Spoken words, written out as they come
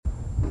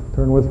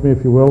Turn with me,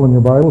 if you will, in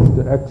your Bibles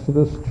to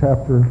Exodus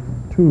chapter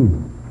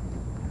 2.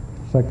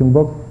 Second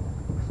book,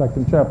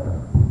 second chapter.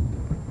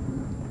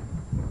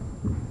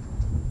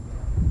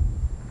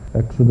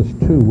 Exodus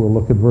 2, we'll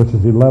look at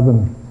verses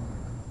 11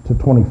 to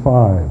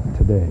 25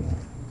 today.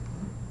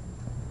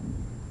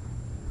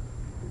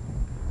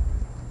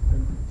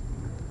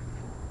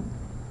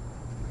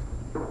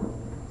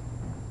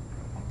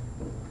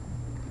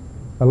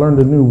 I learned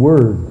a new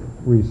word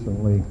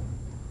recently.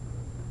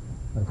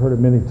 I've heard it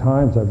many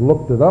times. I've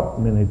looked it up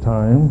many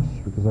times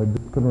because I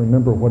couldn't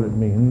remember what it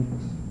means.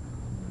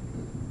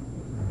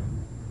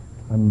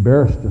 I'm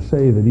embarrassed to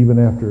say that even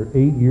after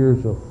 8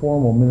 years of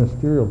formal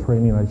ministerial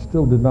training, I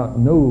still did not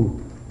know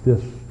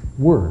this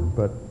word,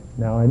 but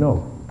now I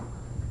know,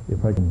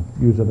 if I can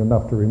use it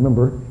enough to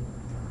remember.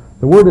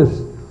 The word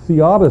is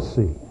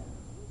theodicy.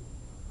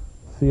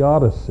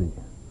 Theodicy.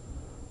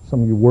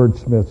 Some of you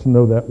wordsmiths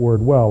know that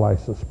word well, I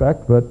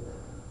suspect, but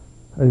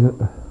I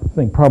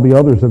think probably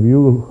others of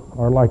you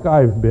are like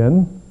I've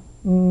been.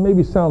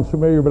 Maybe sounds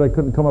familiar, but I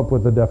couldn't come up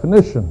with a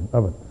definition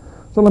of it.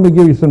 So let me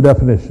give you some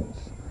definitions.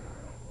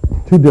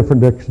 Two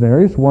different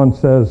dictionaries. One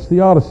says,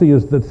 theodicy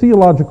is the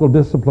theological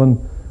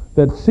discipline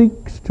that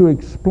seeks to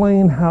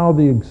explain how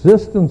the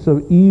existence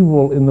of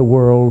evil in the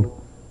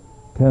world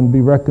can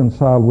be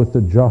reconciled with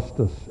the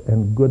justice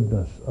and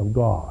goodness of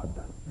God.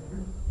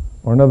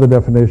 Or another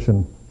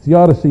definition,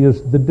 theodicy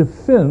is the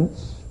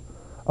defense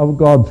of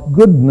God's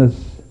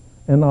goodness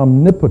and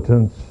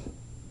omnipotence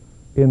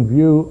in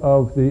view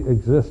of the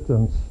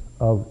existence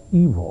of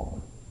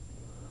evil.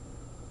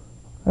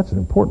 That's an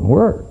important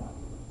word.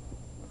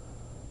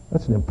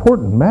 That's an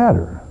important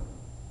matter.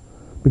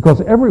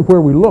 Because everywhere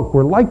we look,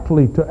 we're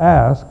likely to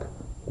ask,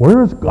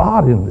 where is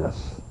God in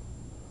this?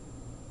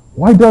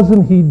 Why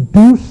doesn't he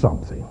do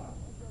something?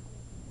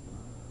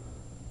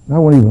 I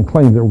won't even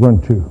claim that we're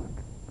going to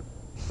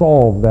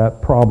solve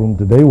that problem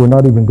today. We're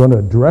not even going to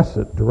address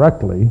it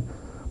directly.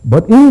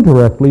 But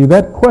indirectly,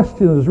 that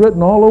question is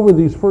written all over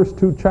these first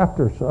two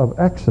chapters of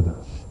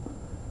Exodus.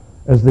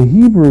 As the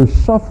Hebrews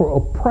suffer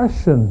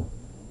oppression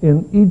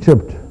in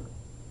Egypt,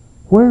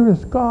 where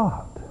is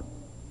God?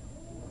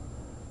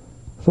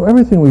 So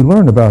everything we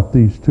learn about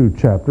these two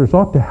chapters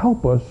ought to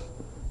help us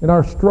in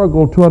our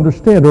struggle to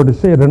understand, or to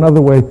say it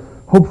another way,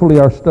 hopefully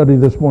our study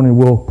this morning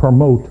will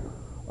promote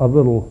a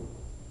little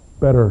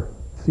better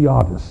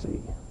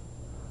theodicy.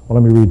 Well,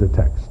 let me read the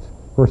text.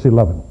 Verse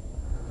 11.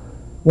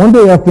 One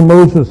day after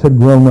Moses had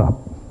grown up,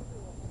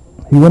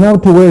 he went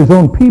out to where his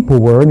own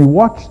people were, and he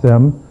watched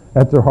them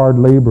at their hard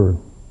labor.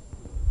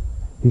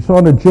 He saw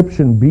an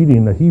Egyptian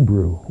beating a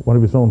Hebrew, one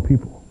of his own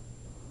people.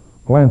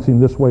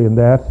 Glancing this way and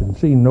that, and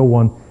seeing no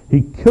one,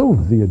 he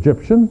killed the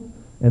Egyptian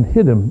and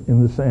hid him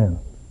in the sand.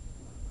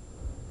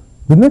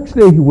 The next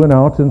day he went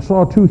out and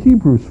saw two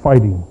Hebrews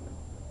fighting.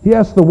 He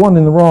asked the one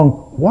in the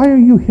wrong, "Why are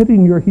you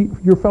hitting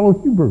your fellow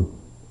Hebrew?"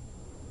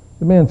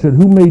 The man said,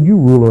 "Who made you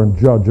ruler and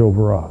judge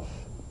over us?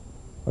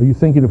 Are you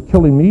thinking of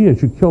killing me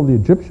as you killed the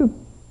Egyptian?"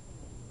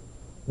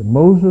 Then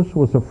Moses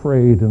was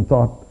afraid and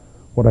thought,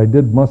 what I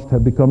did must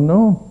have become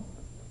known.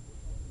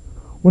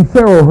 When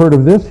Pharaoh heard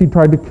of this, he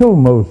tried to kill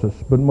Moses,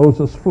 but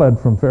Moses fled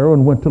from Pharaoh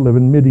and went to live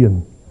in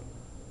Midian,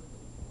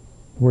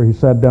 where he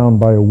sat down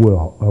by a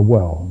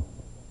well.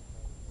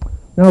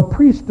 Now a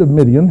priest of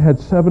Midian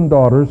had 7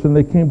 daughters, and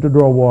they came to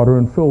draw water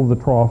and fill the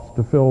troughs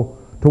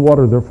to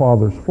water their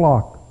father's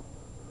flock.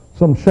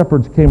 Some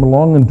shepherds came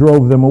along and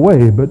drove them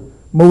away, but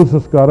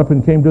Moses got up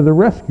and came to their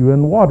rescue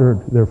and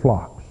watered their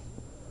flocks.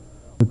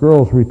 The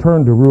girls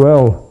returned to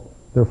Reuel,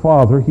 their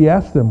father. He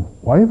asked them,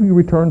 "Why have you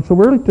returned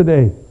so early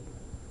today?"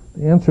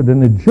 They answered,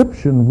 "An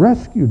Egyptian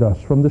rescued us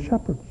from the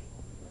shepherds.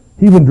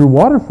 He even drew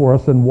water for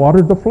us and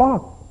watered the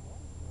flock."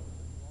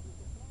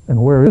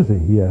 "And where is he?"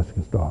 he asked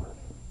his daughters.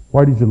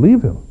 "Why did you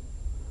leave him?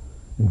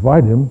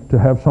 Invite him to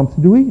have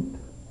something to eat."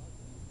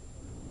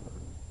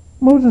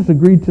 Moses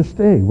agreed to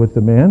stay with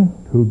the man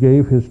who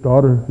gave his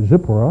daughter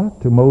Zipporah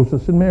to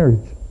Moses in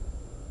marriage.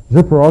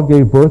 Zipporah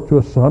gave birth to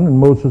a son, and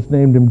Moses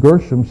named him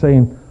Gershom,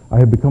 saying, "I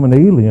have become an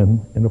alien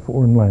in a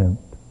foreign land."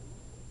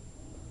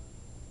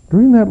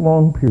 During that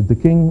long period, the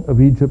king of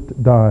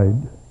Egypt died.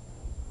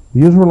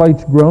 The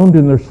Israelites groaned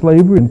in their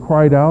slavery and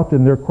cried out,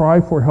 and their cry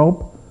for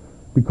help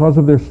because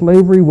of their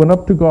slavery went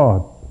up to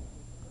God.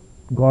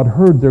 God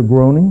heard their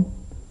groaning,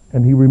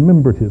 and he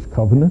remembered his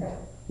covenant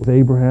with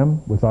Abraham,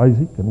 with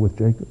Isaac, and with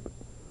Jacob.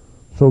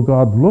 So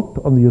God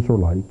looked on the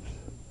Israelites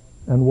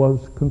and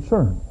was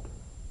concerned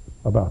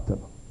about them.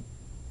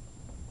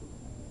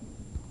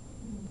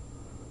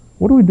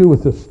 What do we do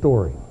with this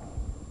story?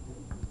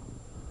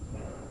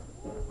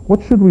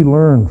 What should we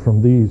learn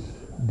from these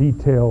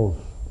details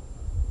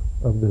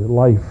of the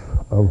life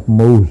of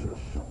Moses?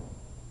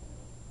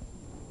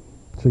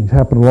 Things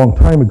happened a long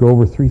time ago,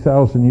 over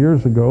 3,000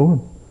 years ago.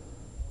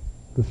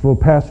 This little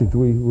passage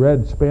we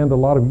read spanned a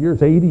lot of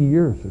years. 80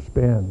 years are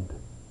spanned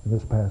in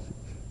this passage.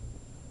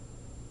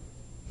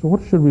 So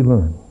what should we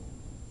learn?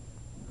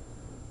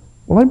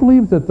 Well, I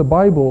believe that the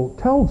Bible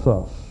tells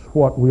us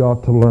what we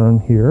ought to learn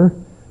here.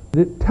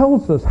 It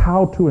tells us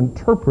how to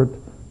interpret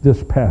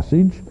this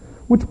passage.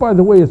 which, by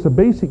the way, is a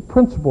basic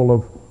principle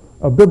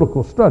of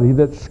biblical study,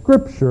 that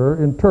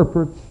Scripture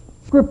interprets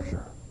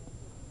Scripture.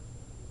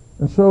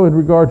 And so in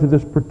regard to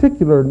this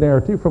particular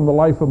narrative from the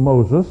life of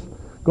Moses,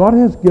 God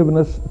has given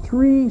us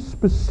 3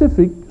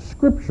 specific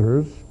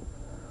Scriptures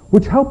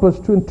which help us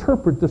to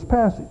interpret this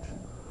passage.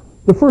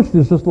 The first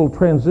is this little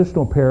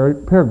transitional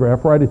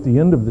paragraph right at the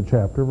end of the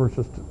chapter,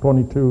 verses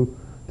 22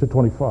 to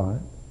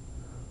 25.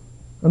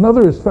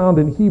 Another is found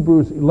in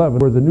Hebrews 11,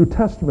 where the New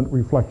Testament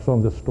reflects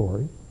on this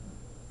story.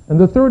 And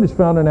the third is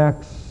found in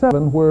Acts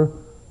 7, where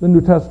the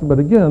New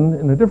Testament, again,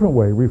 in a different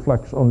way,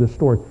 reflects on this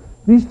story.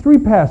 These 3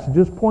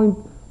 passages point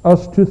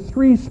us to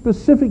 3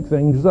 specific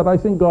things that I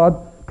think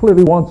God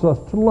clearly wants us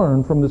to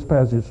learn from this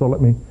passage. So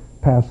let me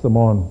pass them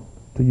on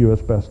to you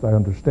as best I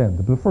understand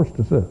them. The first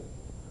is this: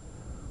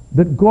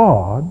 that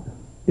God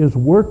is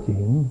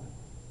working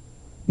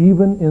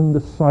even in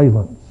the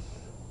silence.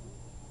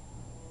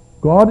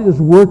 God is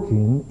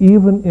working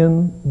even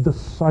in the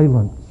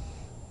silence.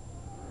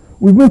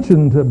 We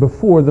mentioned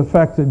before the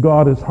fact that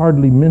God is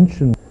hardly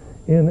mentioned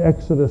in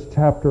Exodus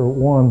chapter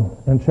 1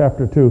 and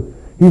chapter 2.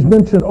 He's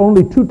mentioned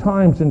only 2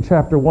 times in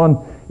chapter 1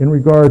 in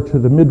regard to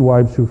the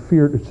midwives who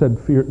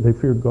they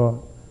feared God.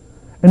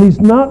 And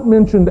he's not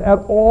mentioned at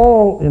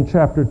all in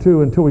chapter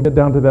 2 until we get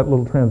down to that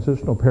little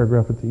transitional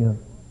paragraph at the end.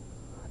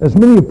 As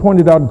many have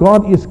pointed out,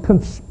 God is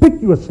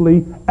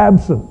conspicuously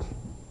absent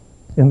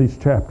in these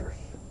chapters.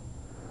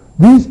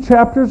 These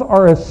chapters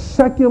are as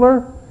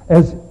secular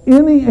as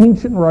any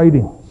ancient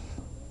writings.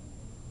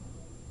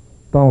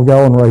 Donald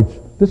Gowan writes,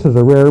 "This is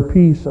a rare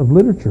piece of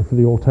literature for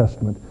the Old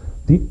Testament.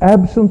 The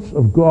absence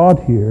of God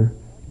here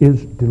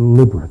is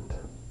deliberate.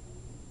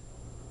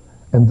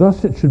 And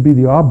thus it should be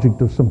the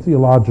object of some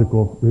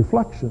theological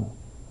reflection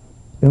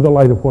in the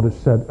light of what is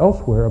said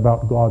elsewhere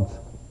about God's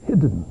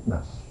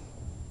hiddenness."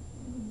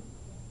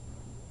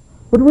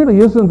 But really,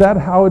 isn't that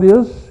how it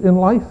is in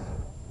life?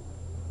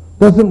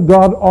 Doesn't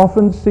God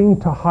often seem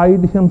to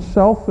hide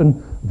himself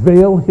and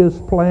veil his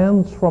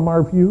plans from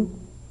our view?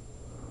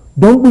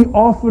 Don't we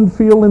often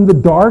feel in the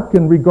dark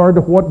in regard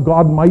to what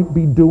God might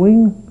be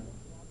doing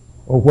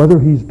or whether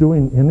he's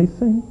doing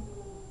anything?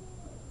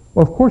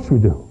 Well, of course we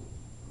do.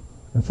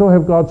 And so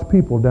have God's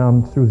people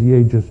down through the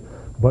ages.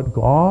 But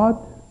God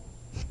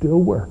still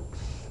works,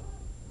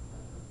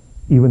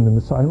 even in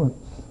the silence.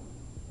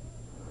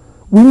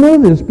 We know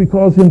this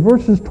because in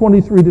verses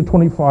 23 to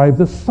 25,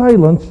 the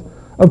silence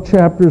of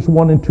chapters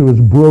 1 and 2 is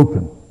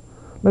broken.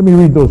 Let me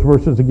read those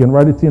verses again,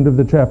 right at the end of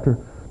the chapter.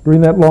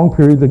 During that long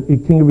period, the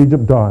king of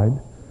Egypt died.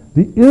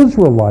 The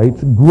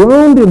Israelites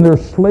groaned in their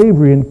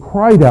slavery and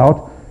cried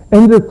out,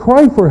 and their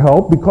cry for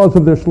help because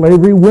of their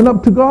slavery went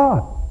up to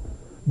God.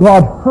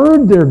 God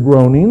heard their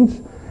groanings,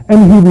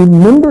 and he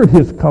remembered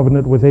his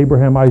covenant with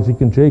Abraham,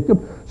 Isaac, and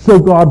Jacob. So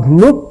God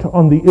looked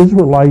on the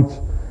Israelites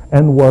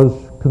and was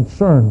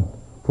concerned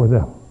for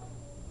them.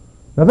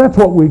 Now that's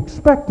what we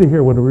expect to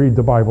hear when we read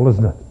the Bible,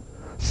 isn't it?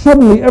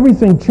 Suddenly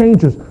everything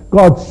changes.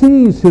 God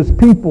sees his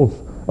people's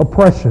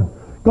oppression.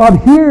 God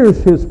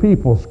hears his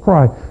people's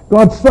cry.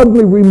 God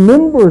suddenly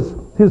remembers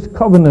his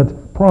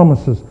covenant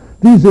promises.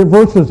 These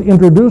verses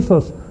introduce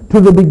us to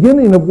the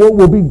beginning of what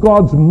will be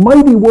God's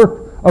mighty work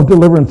of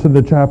deliverance in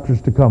the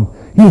chapters to come.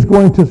 He's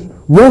going to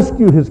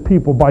rescue his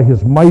people by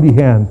his mighty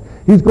hand.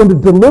 He's going to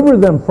deliver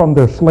them from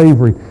their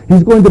slavery.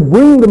 He's going to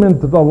bring them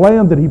into the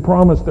land that he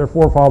promised their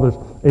forefathers,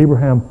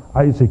 Abraham,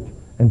 Isaac,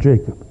 and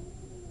Jacob.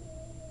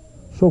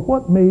 So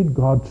what made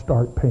God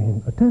start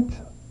paying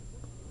attention?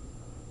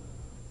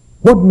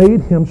 What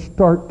made him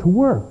start to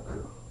work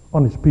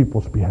on his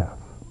people's behalf?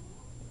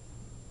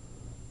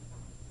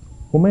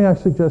 Well, may I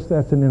suggest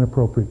that's an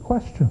inappropriate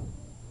question?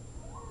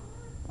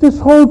 This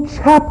whole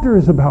chapter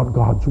is about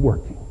God's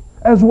working,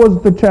 as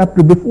was the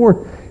chapter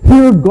before.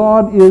 Here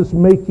God is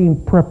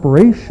making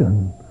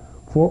preparation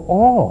for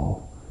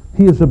all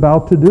he is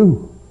about to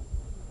do.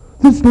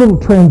 This little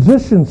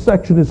transition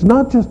section is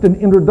not just an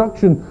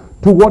introduction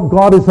to what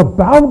God is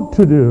about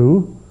to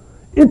do.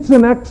 It's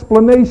an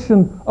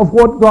explanation of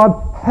what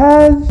God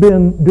has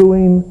been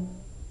doing,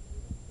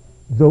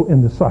 though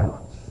in the silence.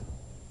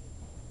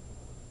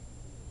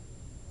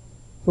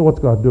 So what's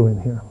God doing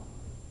here?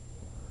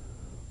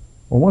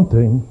 Well, one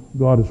thing,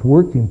 God is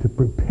working to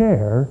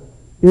prepare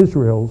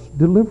Israel's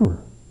deliverer.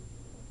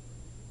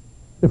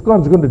 If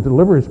God is going to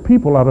deliver his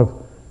people out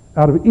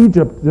of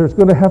Egypt, there's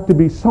going to have to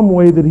be some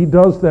way that he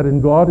does that,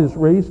 and God is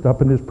raised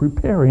up and is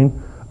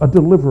preparing a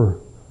deliverer.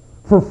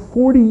 For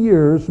 40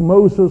 years,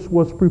 Moses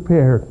was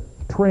prepared,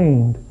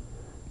 trained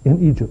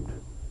in Egypt.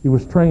 He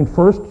was trained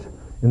first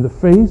in the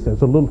faith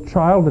as a little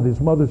child at his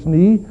mother's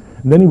knee,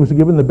 and then he was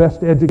given the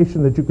best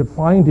education that you could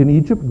find in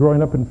Egypt,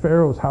 growing up in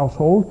Pharaoh's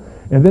household,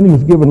 and then he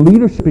was given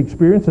leadership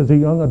experience as a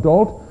young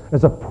adult,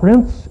 as a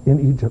prince in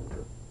Egypt.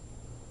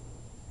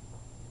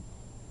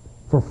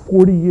 For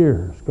 40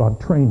 years, God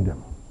trained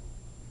him.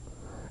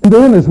 And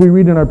then, as we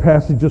read in our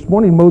passage this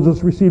morning,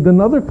 Moses received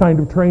another kind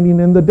of training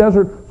in the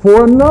desert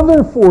for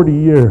another 40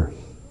 years.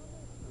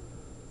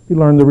 He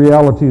learned the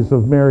realities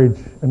of marriage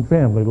and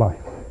family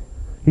life.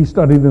 He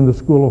studied in the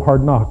school of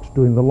hard knocks,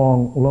 doing the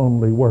long,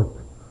 lonely work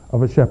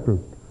of a shepherd.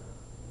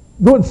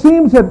 Though it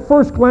seems at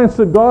first glance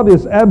that God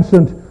is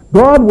absent,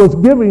 God was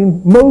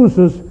giving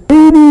Moses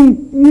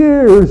 80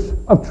 years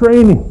of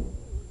training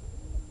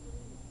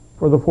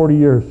for the 40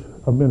 years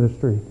of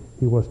ministry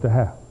he was to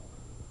have.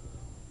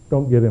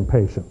 Don't get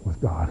impatient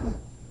with God.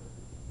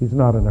 He's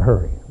not in a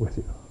hurry with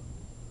you.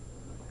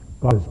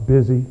 God is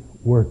busy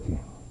working,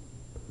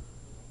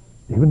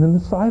 even in the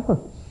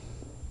silence,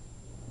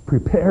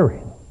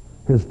 preparing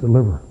his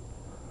deliverer.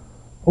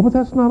 Oh, but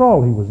that's not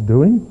all he was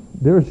doing.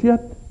 There's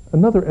yet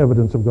another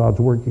evidence of God's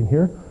working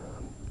here.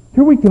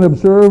 Here we can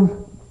observe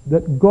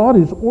that God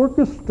is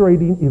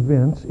orchestrating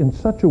events in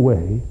such a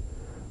way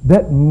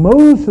that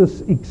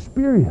Moses'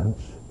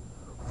 experience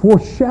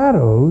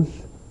foreshadows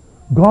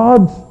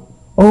God's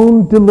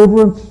own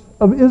deliverance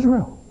of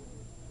Israel.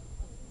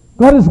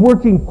 God is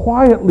working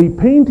quietly,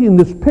 painting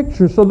this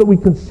picture so that we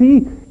can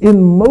see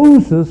in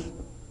Moses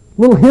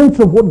little hints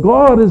of what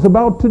God is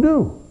about to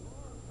do.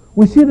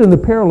 We see it in the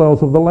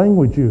parallels of the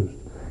language used.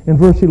 In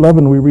verse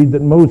 11 we read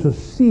that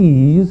Moses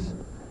sees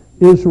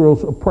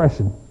Israel's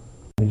oppression.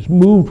 He's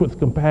moved with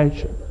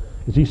compassion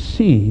as he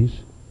sees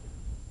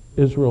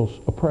Israel's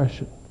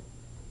oppression.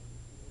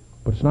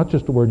 But it's not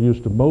just a word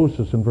used of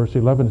Moses in verse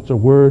 11. It's a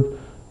word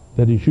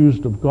that is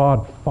used of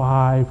God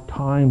 5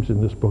 times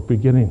in this book.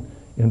 Beginning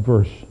in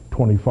verse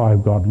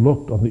 25, God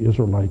looked on the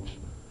Israelites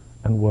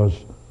and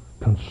was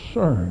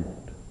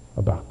concerned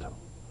about them.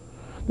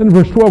 Then in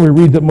verse 12 we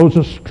read that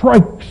Moses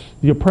strikes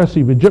the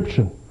oppressive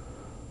Egyptian.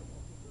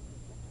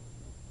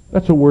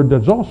 That's a word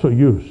that's also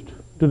used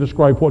to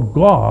describe what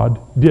God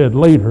did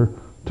later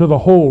to the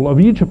whole of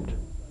Egypt.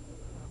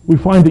 We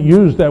find it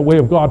used that way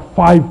of God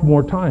 5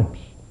 more times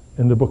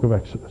in the book of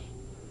Exodus.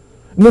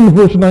 And then in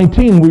verse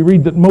 19 we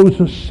read that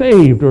Moses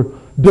saved or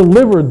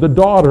delivered the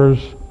daughters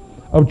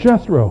of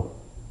Jethro.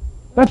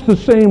 That's the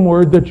same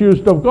word that's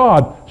used of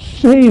God,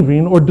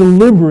 saving or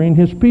delivering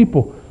his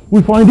people.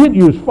 We find it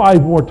used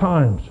 5 more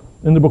times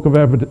in the book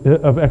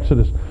of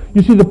Exodus.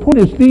 You see, the point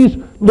is these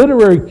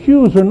literary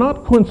cues are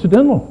not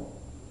coincidental.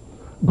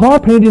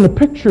 God painting a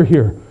picture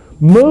here.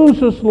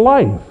 Moses'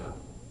 life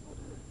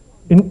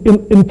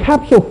in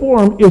capsule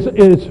form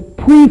is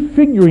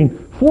prefiguring,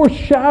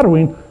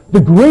 foreshadowing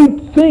the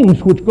great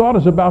things which God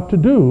is about to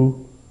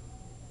do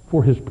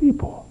for his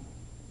people.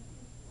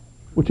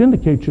 Which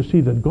indicates, you see,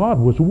 that God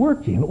was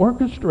working,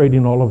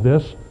 orchestrating all of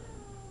this,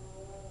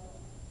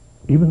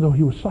 even though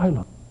he was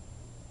silent.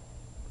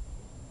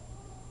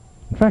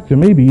 In fact, there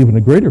may be even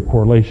a greater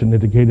correlation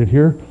indicated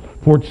here,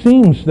 for it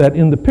seems that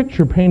in the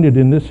picture painted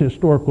in this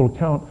historical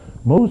account,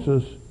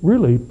 Moses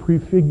really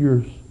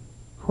prefigures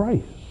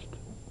Christ.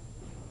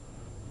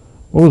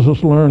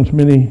 Moses learns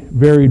many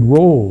varied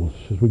roles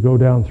as we go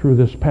down through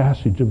this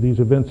passage of these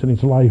events in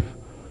his life.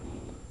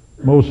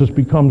 Moses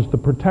becomes the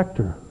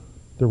protector,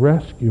 the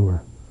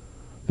rescuer,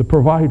 the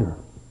provider,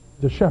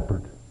 the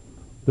shepherd,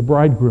 the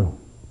bridegroom,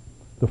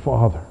 the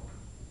father,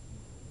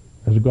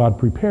 as God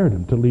prepared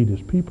him to lead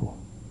his people.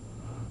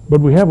 But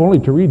we have only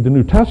to read the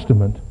New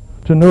Testament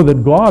to know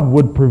that God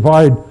would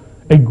provide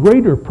a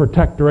greater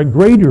protector, a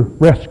greater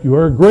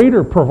rescuer, a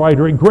greater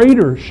provider, a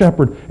greater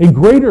shepherd, a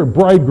greater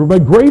bridegroom, a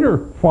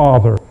greater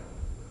father.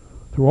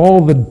 Through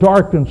all the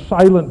dark and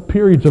silent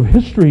periods of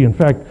history, in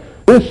fact,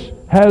 this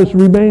has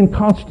remained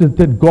constant,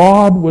 that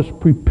God was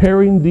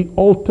preparing the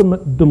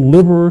ultimate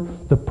deliverer,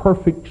 the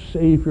perfect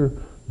Savior,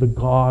 the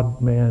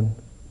God-man,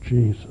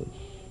 Jesus.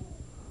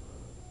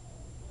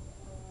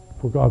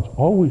 For God's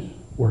always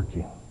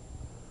working,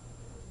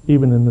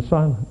 even in the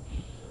silence.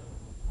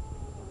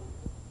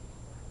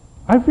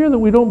 I fear that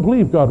we don't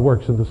believe God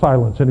works in the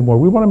silence anymore.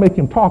 We want to make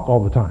him talk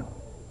all the time.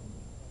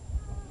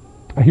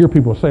 I hear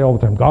people say all the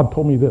time, God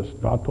told me this,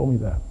 God told me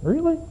that.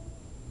 Really?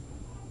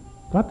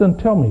 God doesn't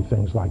tell me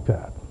things like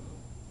that.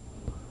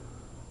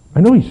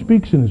 I know he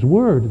speaks in his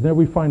word, and there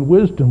we find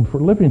wisdom for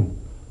living.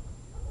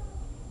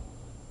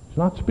 He's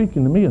not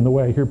speaking to me in the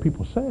way I hear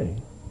people say.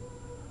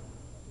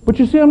 But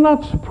you see, I'm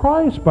not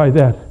surprised by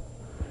that.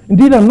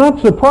 Indeed, I'm not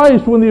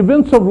surprised when the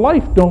events of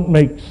life don't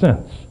make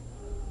sense.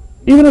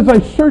 Even as I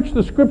search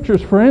the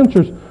scriptures for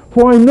answers,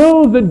 for I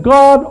know that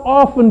God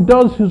often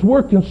does his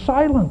work in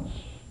silence.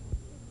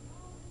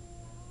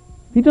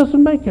 He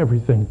doesn't make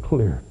everything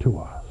clear to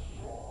us.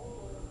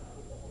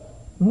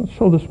 And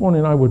so this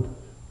morning I would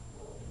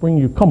bring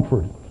you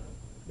comfort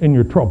in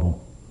your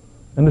trouble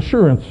and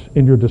assurance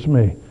in your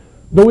dismay.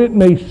 Though it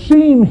may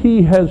seem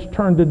he has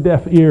turned a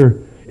deaf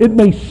ear, it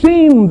may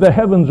seem the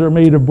heavens are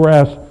made of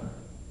brass,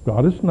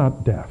 God is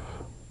not deaf,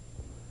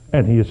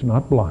 and he is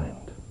not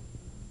blind,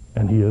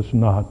 and he is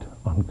not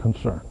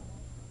unconcerned.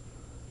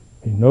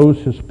 He knows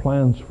his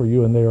plans for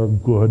you, and they are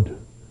good.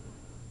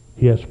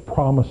 He has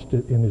promised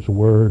it in his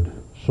word,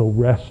 so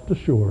rest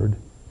assured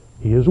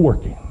he is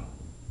working,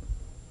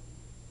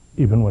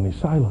 even when he's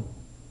silent.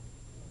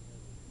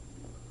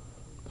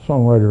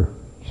 Songwriter,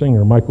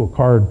 singer Michael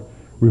Card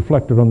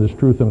reflected on this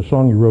truth in a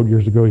song he wrote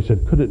years ago. He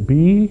said, "Could it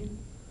be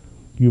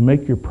you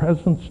make your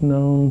presence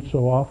known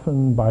so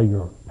often by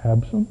your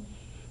absence?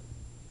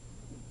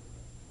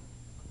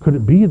 Could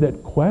it be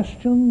that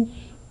questions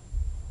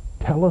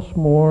tell us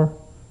more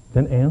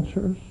than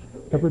answers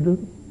ever do?"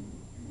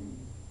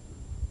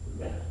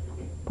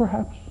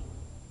 perhaps.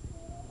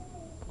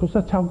 Because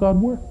that's how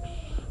God works.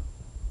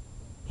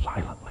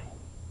 Silently.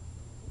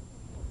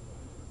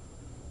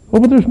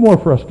 Well, but there's more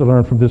for us to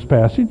learn from this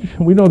passage.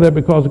 We know that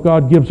because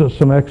God gives us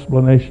some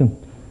explanation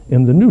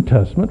in the New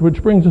Testament,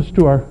 which brings us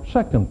to our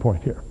second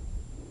point here.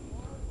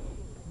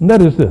 And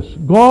that is this.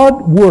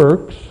 God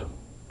works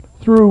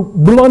through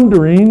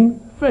blundering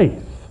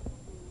faith.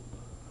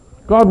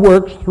 God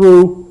works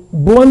through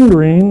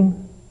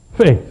blundering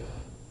faith.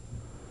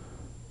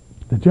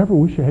 Did you ever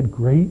wish you had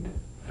great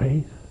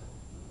faith?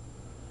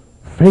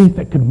 Faith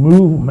that could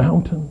move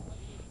mountains.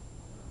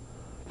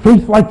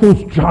 Faith like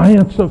those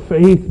giants of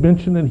faith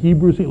mentioned in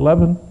Hebrews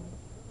 11.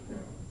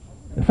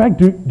 In fact,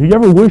 do you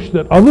ever wish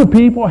that other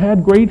people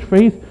had great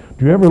faith?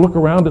 Do you ever look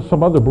around at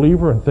some other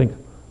believer and think,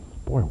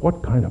 boy,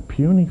 what kind of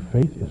puny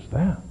faith is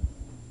that?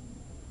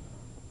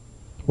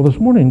 Well, this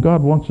morning,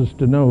 God wants us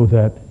to know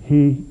that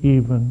He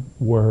even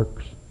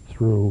works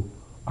through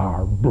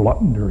our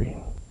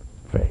blundering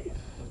faith.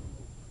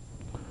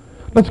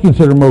 Let's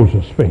consider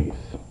Moses' faith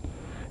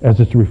as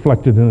it's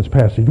reflected in this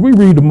passage. We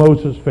read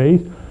Moses'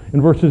 faith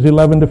in verses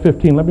 11 to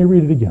 15. Let me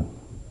read it again.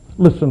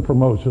 Listen for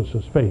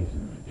Moses' faith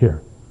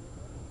here.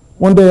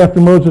 One day after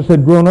Moses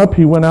had grown up,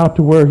 he went out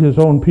to where his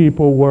own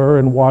people were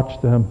and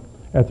watched them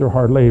at their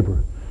hard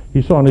labor.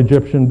 He saw an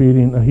Egyptian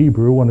beating a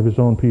Hebrew, one of his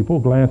own people.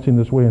 Glancing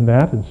this way and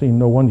that and seeing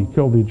no one, he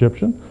killed the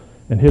Egyptian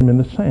and hid him in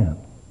the sand.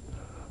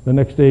 The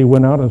next day he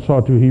went out and saw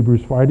two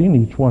Hebrews fighting.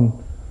 Each one,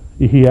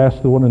 he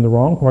asked the one in the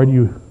wrong,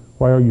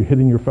 why are you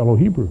hitting your fellow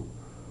Hebrew?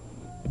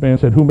 The man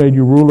said, who made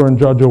you ruler and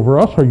judge over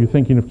us? Are you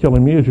thinking of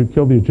killing me as you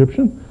killed the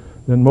Egyptian?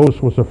 Then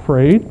Moses was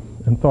afraid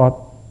and thought,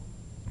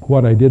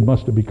 what I did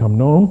must have become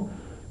known.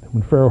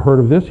 When Pharaoh heard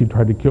of this, he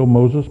tried to kill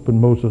Moses, but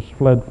Moses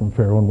fled from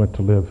Pharaoh and went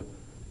to live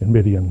in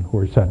Midian,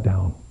 where he sat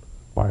down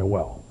by a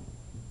well.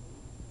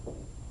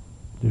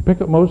 Do you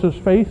pick up Moses'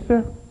 faith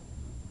there?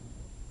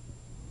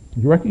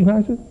 Do you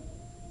recognize it?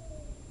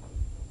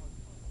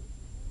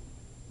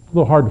 A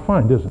little hard to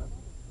find, isn't it?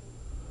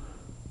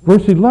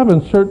 Verse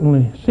 11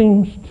 certainly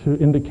seems to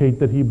indicate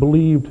that he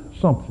believed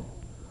something,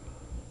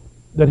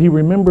 that he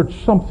remembered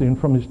something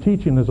from his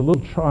teaching as a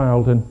little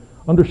child and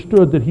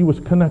understood that he was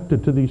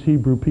connected to these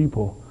Hebrew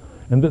people,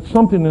 and that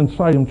something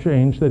inside him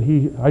changed, that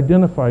he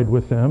identified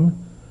with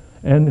them,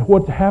 and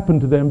what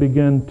happened to them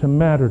began to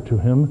matter to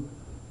him,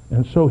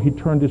 and so he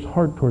turned his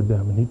heart toward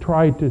them, and he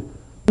tried to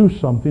do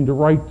something to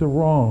right the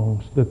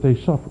wrongs that they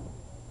suffered.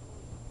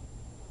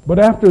 But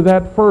after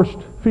that first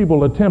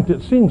feeble attempt,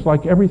 it seems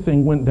like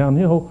everything went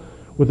downhill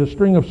with a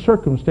string of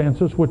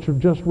circumstances which have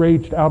just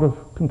raged out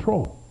of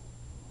control.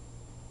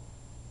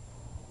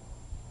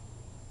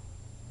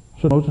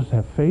 So Moses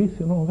have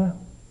faith in all that?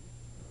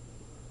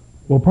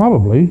 Well,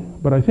 probably,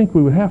 but I think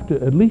we would have to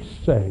at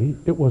least say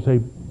it was a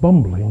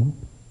bumbling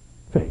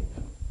faith.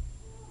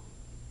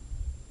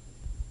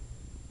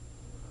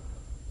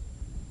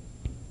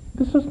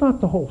 This is not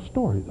the whole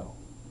story, though.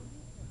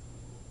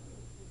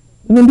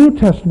 In the New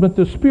Testament,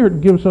 the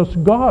Spirit gives us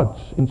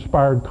God's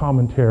inspired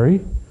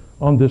commentary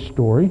on this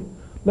story.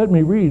 Let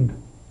me read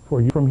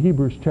for you from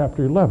Hebrews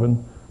chapter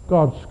 11,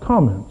 God's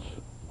comments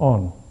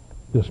on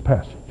this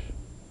passage.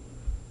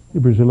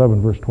 Hebrews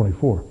 11, verse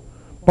 24.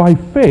 By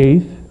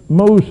faith,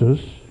 Moses,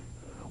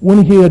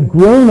 when he had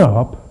grown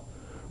up,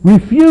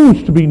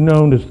 refused to be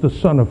known as the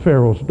son of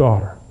Pharaoh's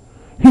daughter.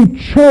 He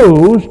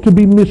chose to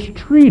be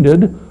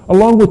mistreated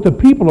along with the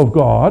people of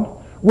God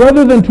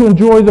rather than to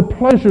enjoy the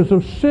pleasures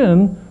of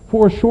sin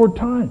for a short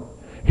time.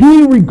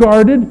 He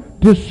regarded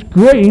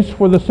disgrace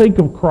for the sake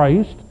of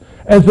Christ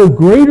as of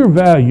greater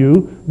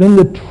value than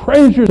the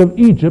treasures of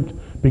Egypt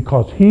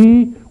because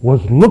he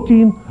was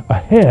looking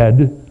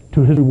ahead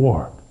to his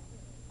reward.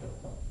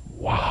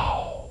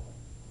 Wow.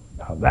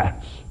 Now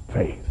that's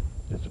faith,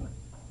 isn't it?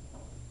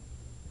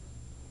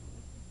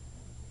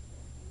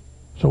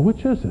 So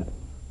which is it?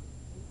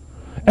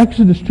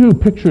 Exodus 2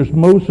 pictures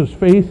Moses'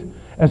 faith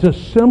as a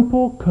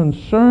simple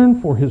concern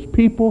for his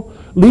people,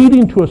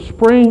 leading to a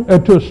string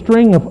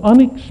of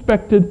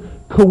unexpected,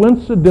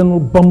 coincidental,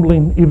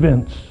 bumbling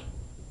events.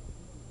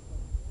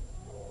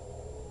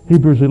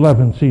 Hebrews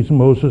 11 sees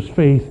Moses'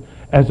 faith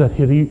as a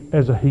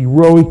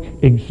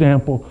heroic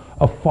example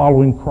of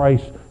following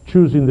Christ,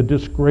 choosing the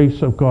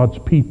disgrace of God's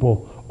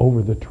people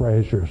over the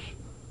treasures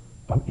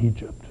of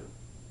Egypt.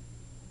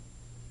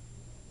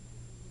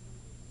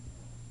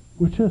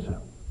 Which is it?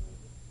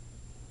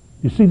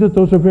 You see that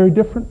those are very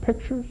different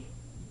pictures?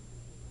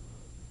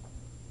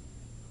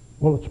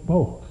 Well, it's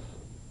both.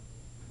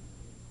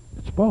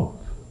 It's both.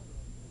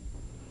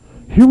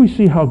 Here we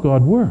see how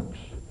God works.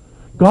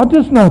 God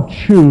does not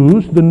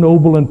choose the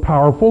noble and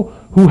powerful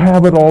who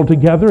have it all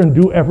together and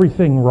do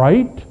everything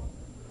right.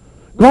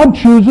 God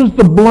chooses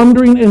the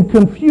blundering and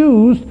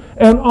confused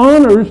and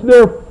honors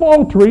their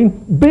faltering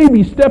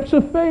baby steps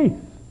of faith.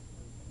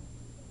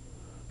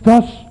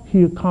 Thus,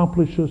 he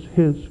accomplishes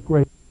his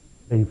great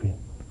saving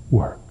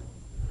work.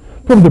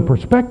 From the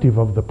perspective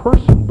of the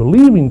person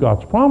believing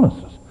God's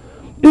promises,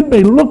 it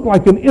may look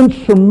like an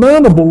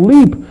insurmountable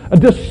leap, a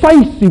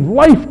decisive,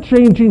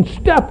 life-changing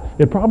step.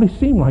 It probably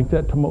seemed like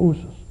that to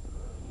Moses.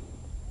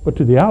 But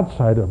to the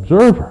outside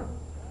observer,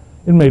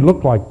 it may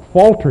look like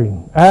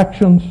faltering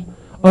actions,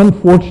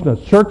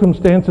 unfortunate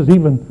circumstances,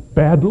 even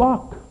bad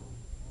luck.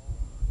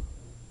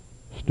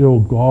 Still,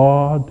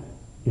 God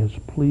is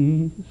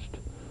pleased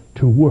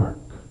to work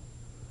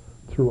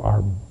through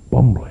our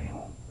bumbling,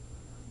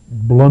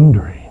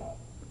 blundering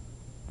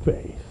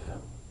faith.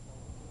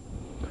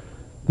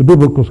 The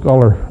biblical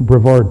scholar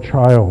Brevard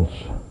Childs,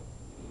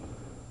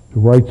 who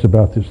writes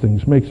about these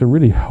things, makes a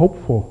really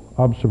helpful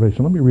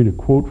observation. Let me read a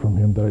quote from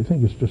him that I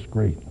think is just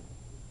great.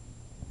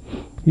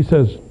 He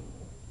says,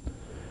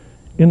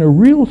 "In a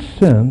real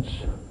sense,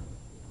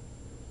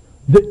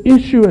 the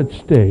issue at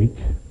stake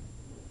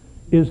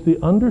is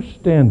the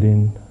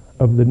understanding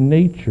of the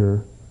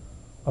nature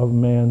of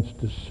man's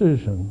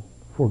decision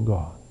for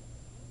God.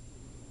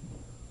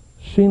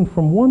 Seen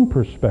from one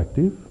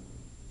perspective,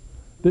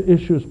 the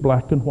issue is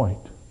black and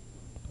white,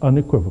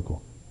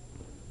 unequivocal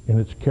in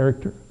its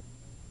character,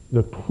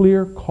 the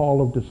clear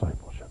call of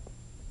discipleship.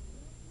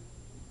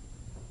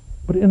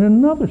 But in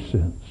another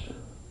sense,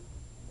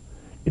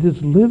 it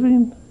is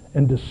living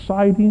and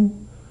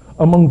deciding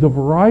among the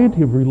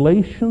variety of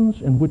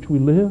relations in which we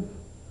live,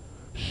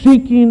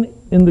 seeking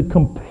in the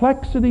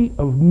complexity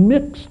of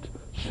mixed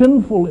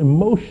sinful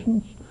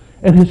emotions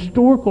and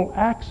historical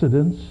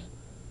accidents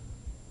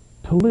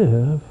to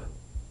live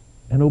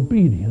an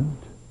obedient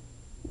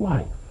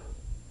life.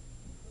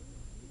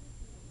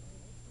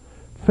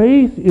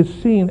 Faith is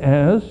seen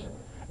as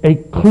a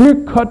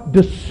clear-cut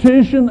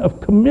decision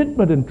of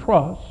commitment and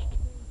trust,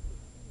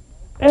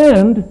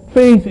 and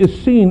faith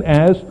is seen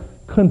as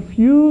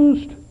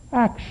confused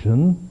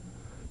action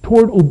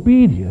toward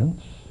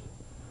obedience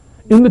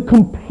in the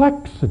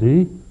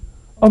complexity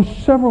of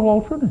several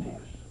alternatives.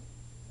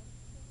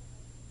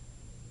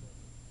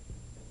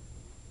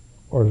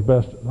 Or as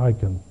best as I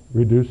can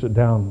reduce it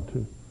down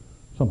to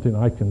something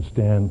I can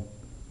stand,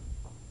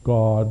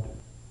 God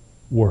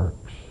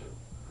works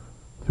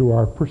through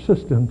our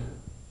persistent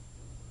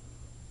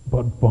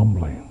but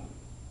bumbling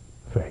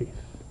faith.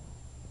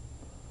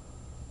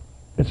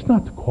 It's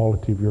not the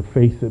quality of your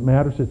faith that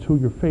matters, it's who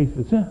your faith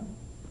is in.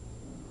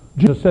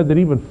 Jesus said that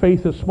even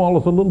faith as small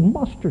as a little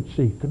mustard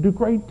seed could do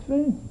great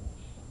things.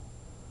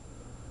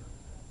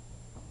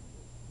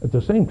 At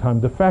the same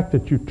time, the fact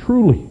that you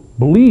truly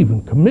believe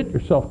and commit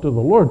yourself to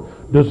the Lord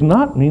does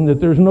not mean that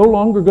there's no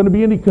longer going to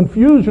be any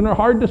confusion or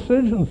hard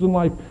decisions in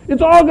life.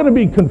 It's all going to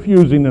be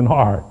confusing and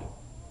hard.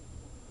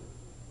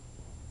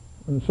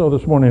 And so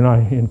this morning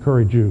I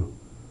encourage you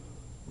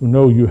who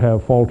know you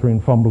have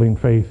faltering, fumbling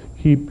faith,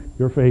 keep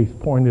your faith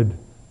pointed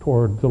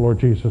toward the Lord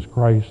Jesus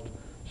Christ,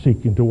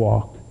 seeking to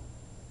walk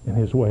in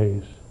His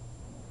ways.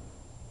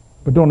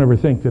 But don't ever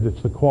think that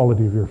it's the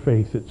quality of your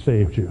faith that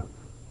saves you.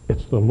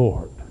 It's the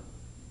Lord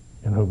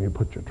in whom you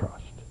put your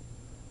trust,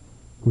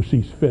 who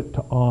sees fit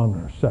to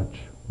honor such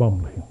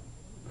bumbling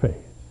faith.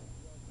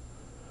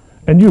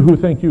 And you who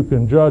think you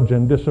can judge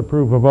and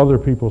disapprove of other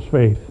people's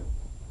faith,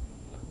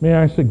 may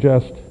I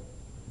suggest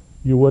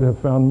you would have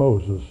found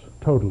Moses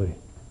totally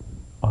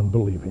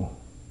unbelieving.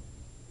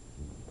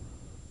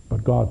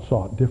 But God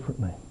saw it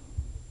differently.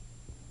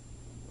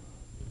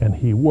 And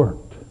He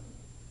worked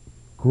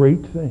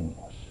great things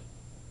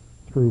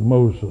through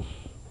Moses'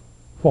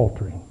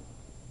 faltering,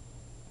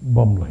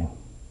 bumbling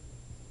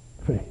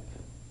faith.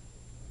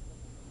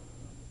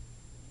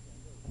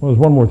 Well, there's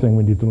one more thing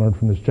we need to learn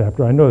from this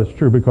chapter. I know that's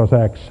true because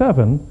Acts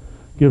 7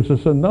 gives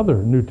us another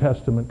New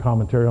Testament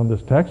commentary on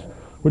this text,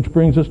 which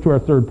brings us to our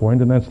third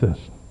point, and that's this.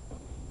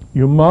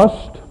 You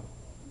must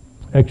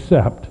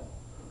accept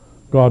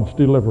God's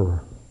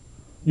deliverer.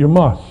 You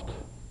must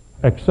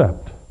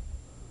accept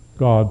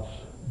God's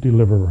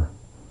deliverer.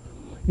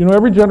 You know,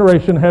 every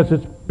generation has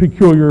its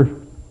peculiar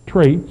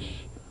traits,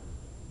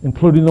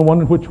 including the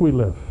one in which we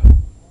live.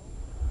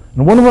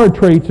 And one of our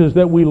traits is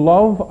that we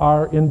love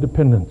our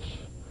independence.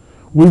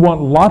 We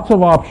want lots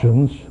of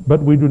options,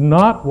 but we do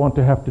not want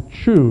to have to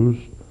choose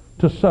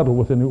to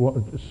settle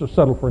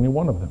for any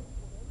one of them.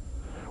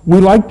 We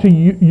like to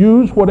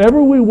use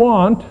whatever we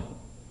want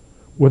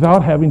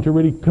without having to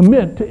really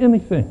commit to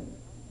anything.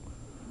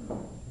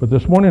 But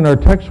this morning our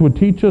text would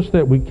teach us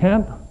that we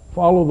can't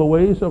follow the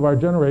ways of our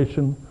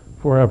generation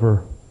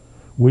forever.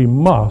 We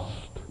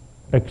must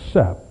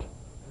accept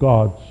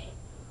God's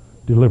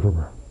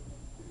deliverer.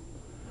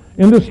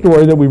 In this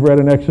story that we've read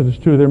in Exodus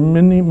 2, there are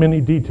many,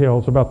 many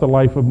details about the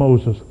life of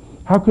Moses.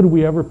 How could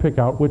we ever pick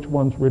out which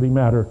ones really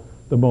matter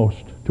the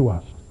most to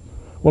us?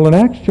 Well, in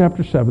Acts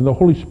chapter 7, the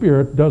Holy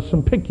Spirit does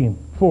some picking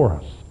for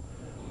us.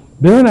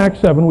 There in Acts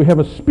 7, we have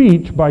a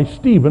speech by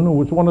Stephen, who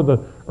was one of the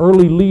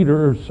early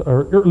leaders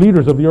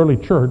of the early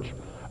church,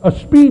 a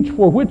speech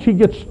for which he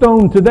gets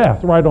stoned to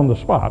death right on the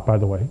spot, by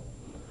the way.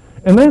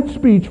 And that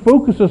speech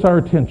focuses our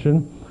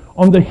attention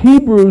on the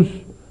Hebrew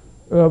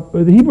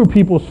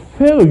people's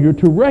failure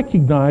to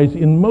recognize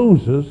in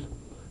Moses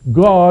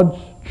God's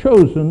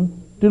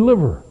chosen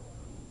deliverer.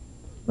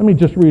 Let me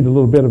just read a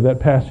little bit of that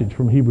passage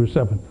from Hebrews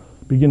 7,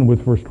 beginning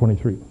with verse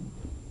 23.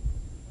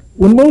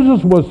 When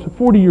Moses was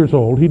 40 years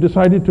old, he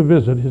decided to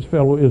visit his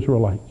fellow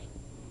Israelites.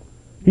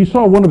 He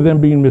saw one of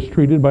them being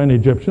mistreated by an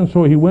Egyptian,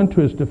 so he went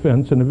to his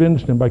defense and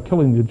avenged him by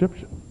killing the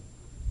Egyptian.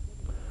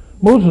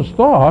 Moses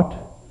thought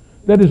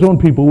that his own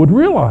people would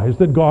realize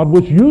that God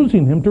was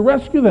using him to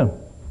rescue them.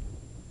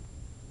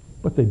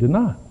 But they did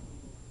not.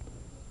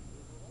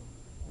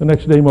 The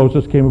next day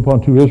Moses came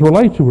upon two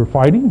Israelites who were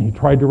fighting. He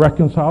tried to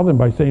reconcile them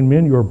by saying,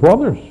 "Men, you're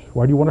brothers.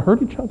 Why do you want to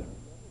hurt each other?"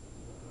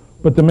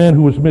 But the man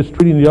who was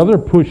mistreating the other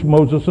pushed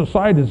Moses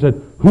aside and said,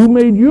 "Who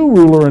made you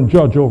ruler and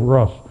judge over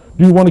us?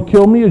 Do you want to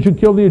kill me as you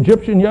killed the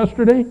Egyptian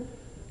yesterday?"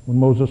 When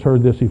Moses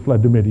heard this, he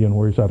fled to Midian,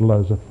 where he settled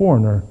as a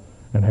foreigner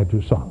and had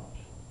 2 sons.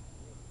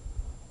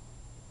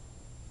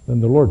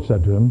 Then the Lord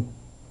said to him,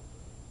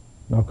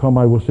 "Now come,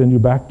 I will send you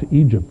back to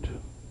Egypt."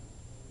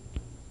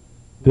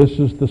 This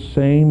is the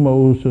same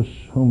Moses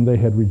whom they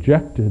had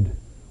rejected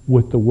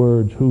with the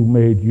words, "Who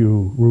made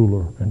you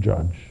ruler and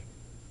judge?"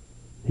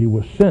 He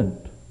was sent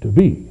to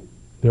be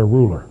their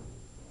ruler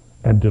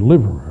and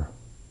deliverer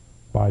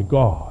by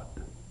God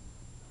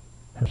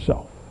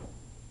himself.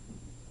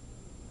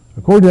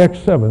 According to Acts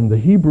 7, the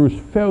Hebrews'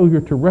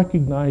 failure to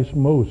recognize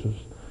Moses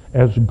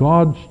as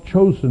God's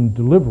chosen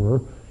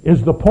deliverer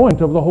is the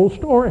point of the whole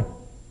story.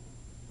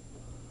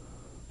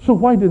 So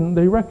why didn't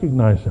they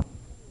recognize him?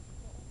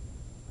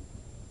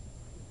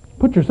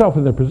 Put yourself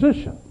in their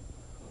position.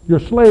 You're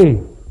a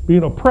slave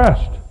being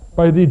oppressed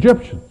by the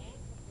Egyptians.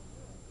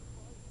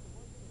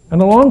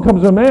 And along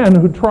comes a man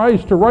who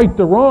tries to right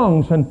the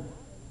wrongs and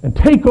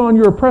take on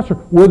your oppressor.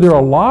 Were there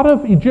a lot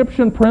of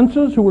Egyptian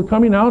princes who were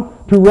coming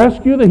out to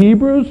rescue the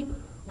Hebrews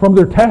from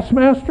their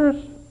taskmasters?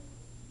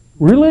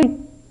 Really?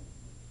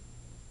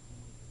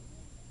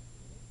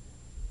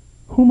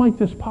 Who might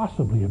this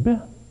possibly have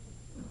been?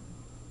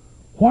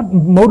 What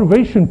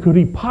motivation could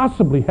he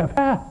possibly have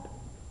had?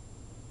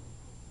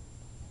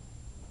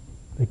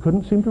 They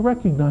couldn't seem to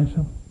recognize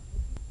him.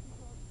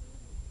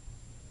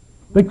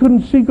 They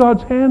couldn't see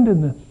God's hand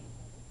in this.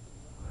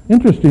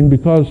 Interesting,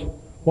 because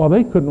while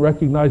they couldn't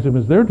recognize him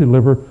as their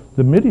deliverer,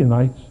 the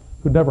Midianites,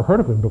 who'd never heard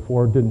of him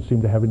before, didn't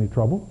seem to have any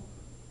trouble.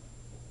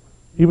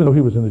 Even though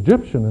he was an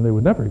Egyptian, and they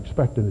would never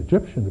expect an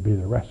Egyptian to be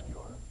their rescuer.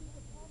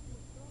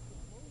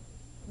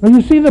 Now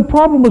you see, the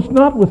problem was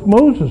not with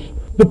Moses.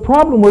 The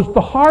problem was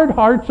the hard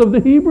hearts of the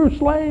Hebrew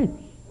slaves.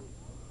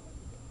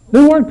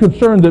 They weren't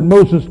concerned that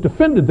Moses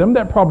defended them.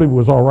 That probably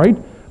was all right.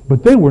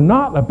 But they were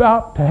not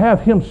about to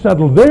have him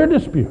settle their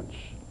disputes.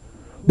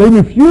 They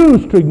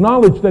refused to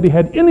acknowledge that he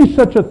had any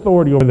such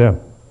authority over them.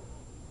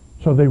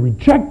 So they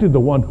rejected the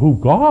one who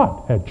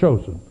God had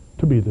chosen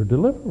to be their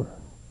deliverer.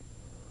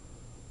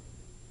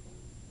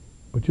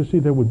 But you see,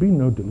 there would be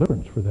no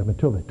deliverance for them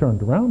until they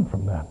turned around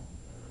from that.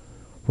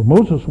 For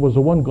Moses was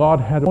the one God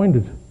had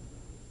appointed,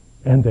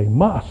 and they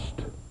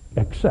must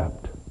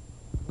accept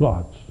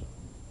God's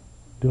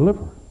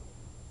deliverer.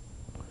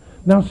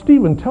 Now,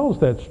 Stephen tells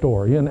that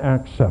story in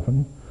Acts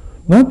 7,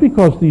 not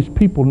because these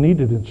people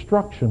needed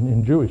instruction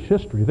in Jewish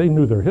history. They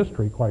knew their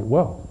history quite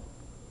well.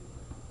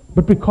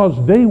 But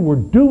because they were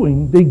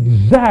doing the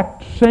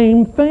exact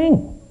same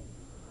thing.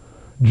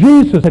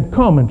 Jesus had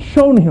come and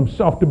shown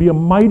himself to be a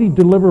mighty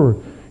deliverer.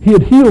 He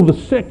had healed the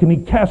sick, and he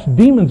cast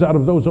demons out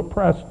of those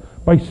oppressed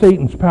by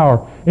Satan's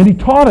power. And he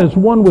taught as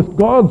one with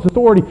God's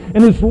authority,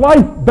 and his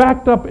life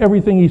backed up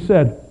everything he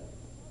said.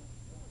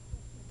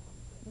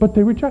 But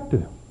they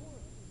rejected him.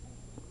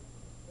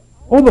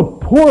 Oh, the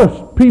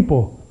poorest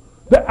people,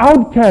 the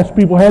outcast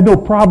people had no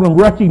problem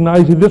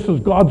recognizing this is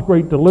God's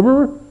great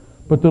deliverer,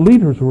 but the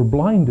leaders were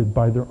blinded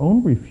by their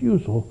own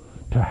refusal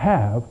to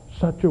have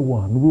such a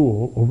one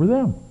rule over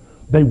them.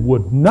 They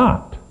would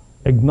not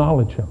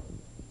acknowledge him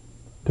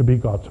to be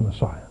God's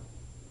Messiah.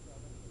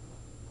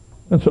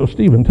 And so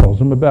Stephen tells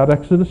them about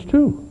Exodus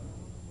 2.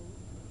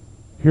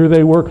 Here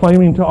they were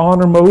claiming to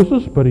honor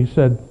Moses, but he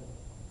said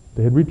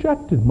they had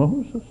rejected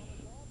Moses.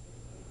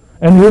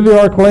 And here they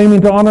are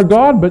claiming to honor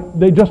God, but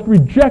they just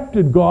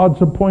rejected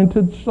God's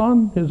appointed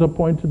Son, his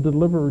appointed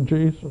deliverer,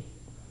 Jesus.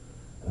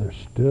 And they're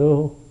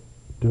still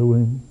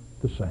doing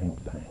the same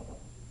thing.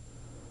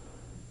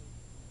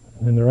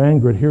 And in their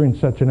anger at hearing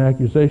such an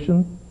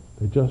accusation,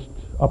 they just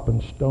up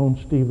and stone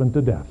Stephen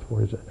to death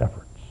for his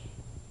efforts.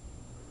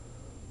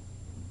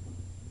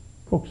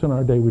 Folks, in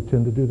our day, we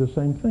tend to do the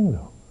same thing,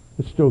 though.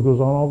 It still goes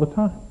on all the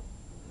time.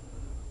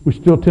 We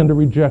still tend to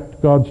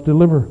reject God's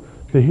deliverer.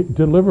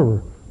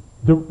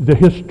 The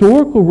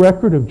historical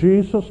record of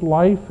Jesus'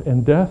 life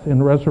and death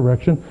and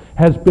resurrection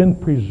has been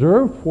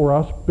preserved for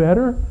us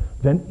better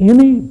than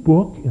any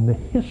book in the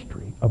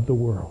history of the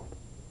world.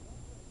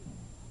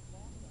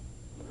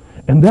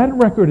 And that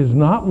record is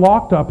not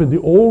locked up in the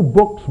old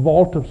books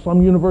vault of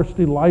some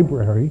university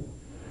library.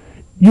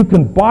 You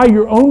can buy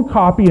your own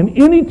copy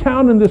in any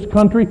town in this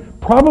country,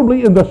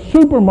 probably in the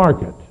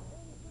supermarket.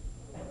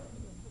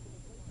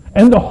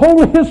 And the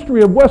whole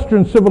history of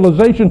Western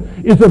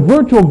civilization is a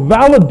virtual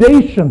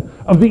validation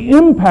of the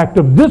impact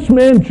of this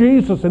man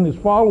Jesus and his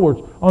followers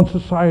on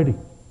society.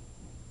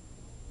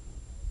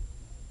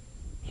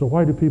 So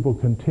why do people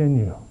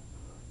continue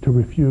to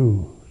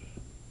refuse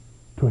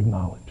to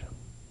acknowledge him?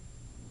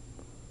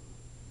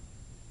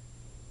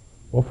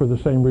 Well, for the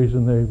same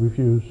reason they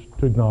refuse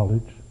to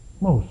acknowledge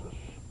Moses.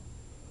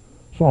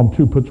 Psalm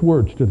 2 puts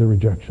words to the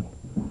rejection.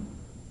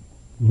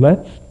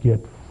 Let's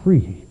get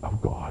free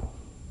of God.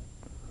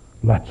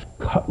 Let's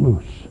cut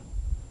loose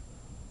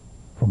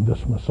from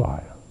this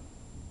Messiah.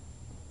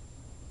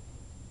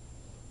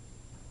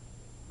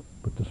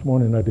 But this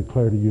morning I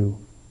declare to you,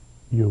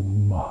 you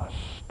must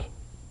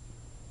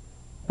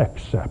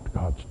accept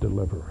God's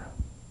deliverer.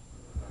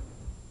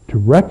 To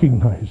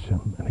recognize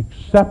him and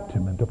accept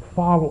him and to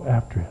follow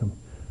after him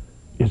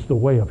is the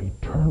way of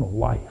eternal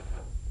life.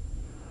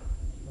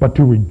 But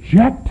to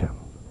reject him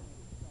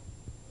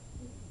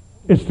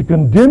is to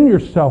condemn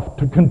yourself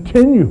to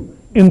continue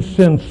in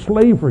sin's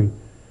slavery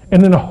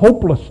and in a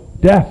hopeless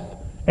death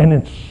and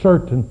in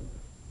certain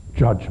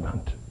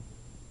judgment.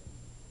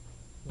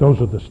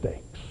 Those are the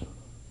stakes.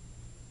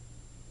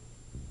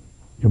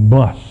 You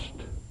must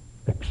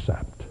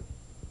accept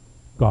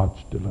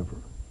God's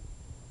deliverer.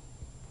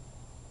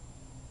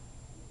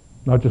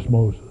 Not just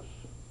Moses,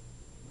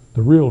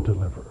 the real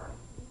deliverer,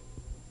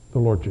 the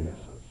Lord Jesus.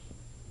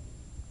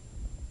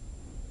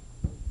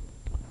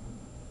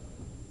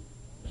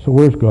 So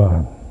where's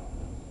God?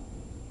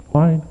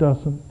 Why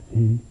doesn't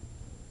he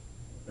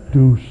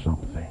do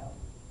something? It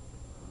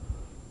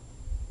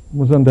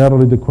was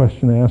undoubtedly the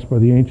question asked by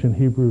the ancient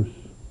Hebrews.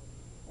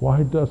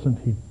 Why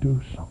doesn't he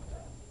do something?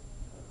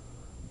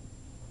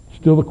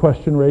 Still the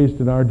question raised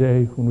in our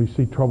day when we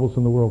see troubles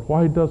in the world.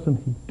 Why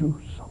doesn't he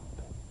do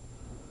something?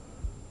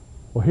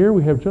 Well, here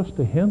we have just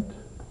a hint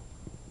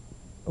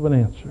of an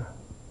answer.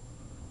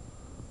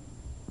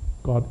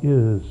 God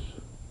is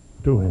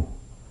doing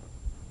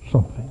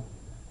something.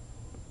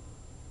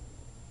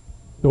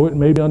 Though it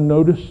may be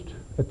unnoticed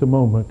at the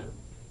moment,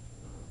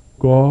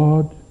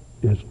 God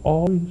is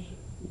always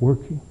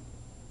working,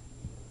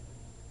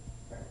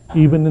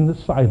 even in the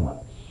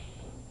silence.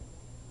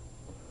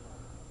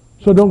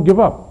 So don't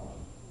give up.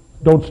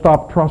 Don't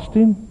stop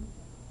trusting.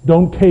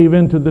 Don't cave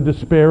into the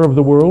despair of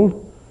the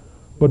world.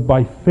 But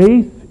by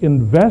faith,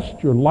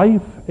 invest your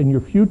life and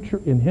your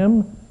future in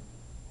him.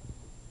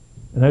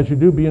 And as you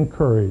do, be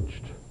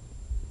encouraged.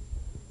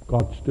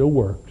 God still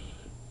works,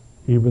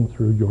 even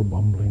through your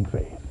bumbling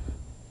faith.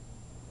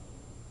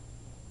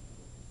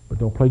 But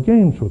don't play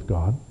games with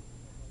God.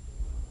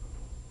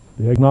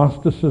 The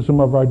agnosticism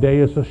of our day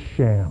is a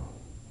sham.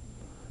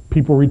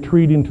 People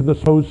retreating to the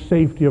supposed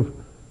safety of,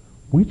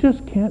 we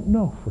just can't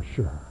know for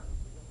sure.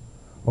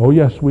 Oh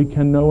yes, we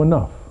can know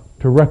enough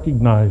to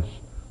recognize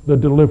the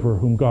deliverer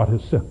whom God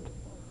has sent.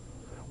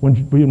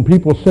 When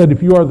people said,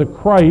 if you are the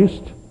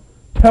Christ,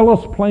 tell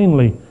us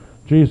plainly,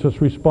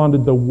 Jesus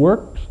responded, the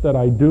works that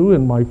I do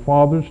in my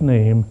Father's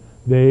name,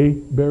 they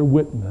bear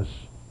witness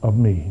of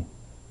me.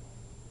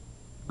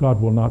 God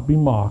will not be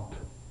mocked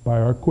by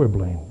our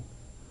quibbling.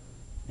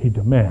 He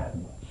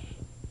demands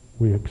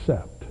we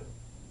accept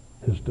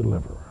his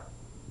deliverer.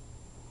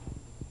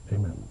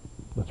 Amen.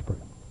 Let's pray.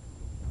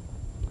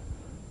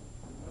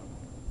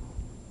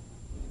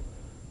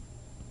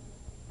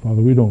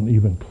 Father, we don't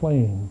even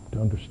claim to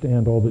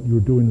understand all that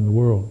you're doing in the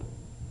world.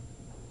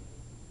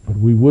 But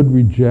we would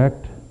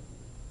reject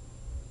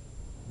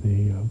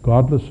the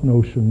godless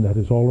notion that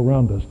is all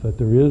around us, that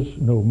there is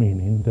no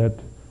meaning, that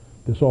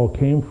this all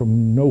came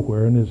from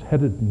nowhere and is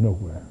headed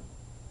nowhere.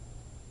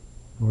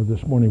 Lord,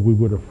 this morning we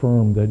would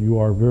affirm that you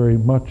are very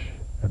much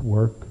at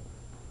work,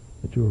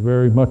 that you are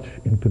very much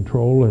in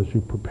control as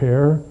you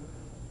prepare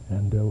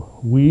and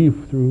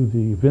weave through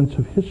the events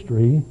of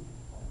history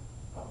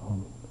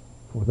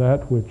for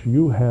that which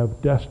you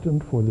have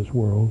destined for this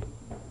world,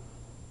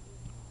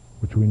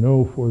 which we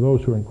know for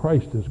those who are in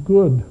Christ is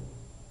good,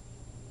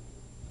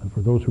 and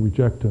for those who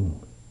reject him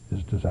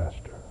is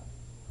disaster.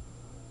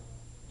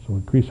 So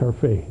increase our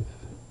faith.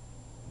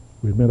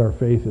 We admit our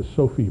faith is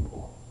so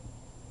feeble,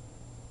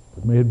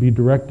 but may it be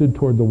directed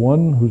toward the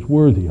one who's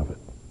worthy of it.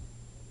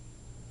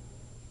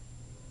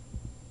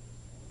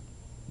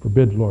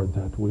 Forbid, Lord,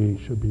 that we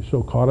should be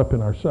so caught up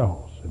in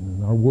ourselves and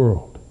in our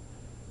world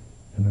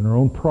and in our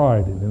own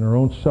pride and in our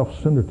own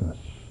self-centeredness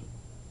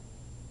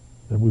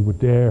that we would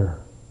dare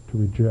to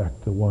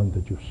reject the one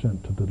that you've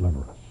sent to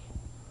deliver us.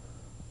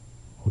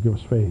 Oh, give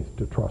us faith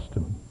to trust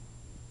him.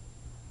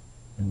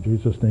 In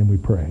Jesus' name we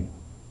pray.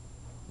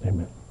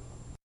 Amen.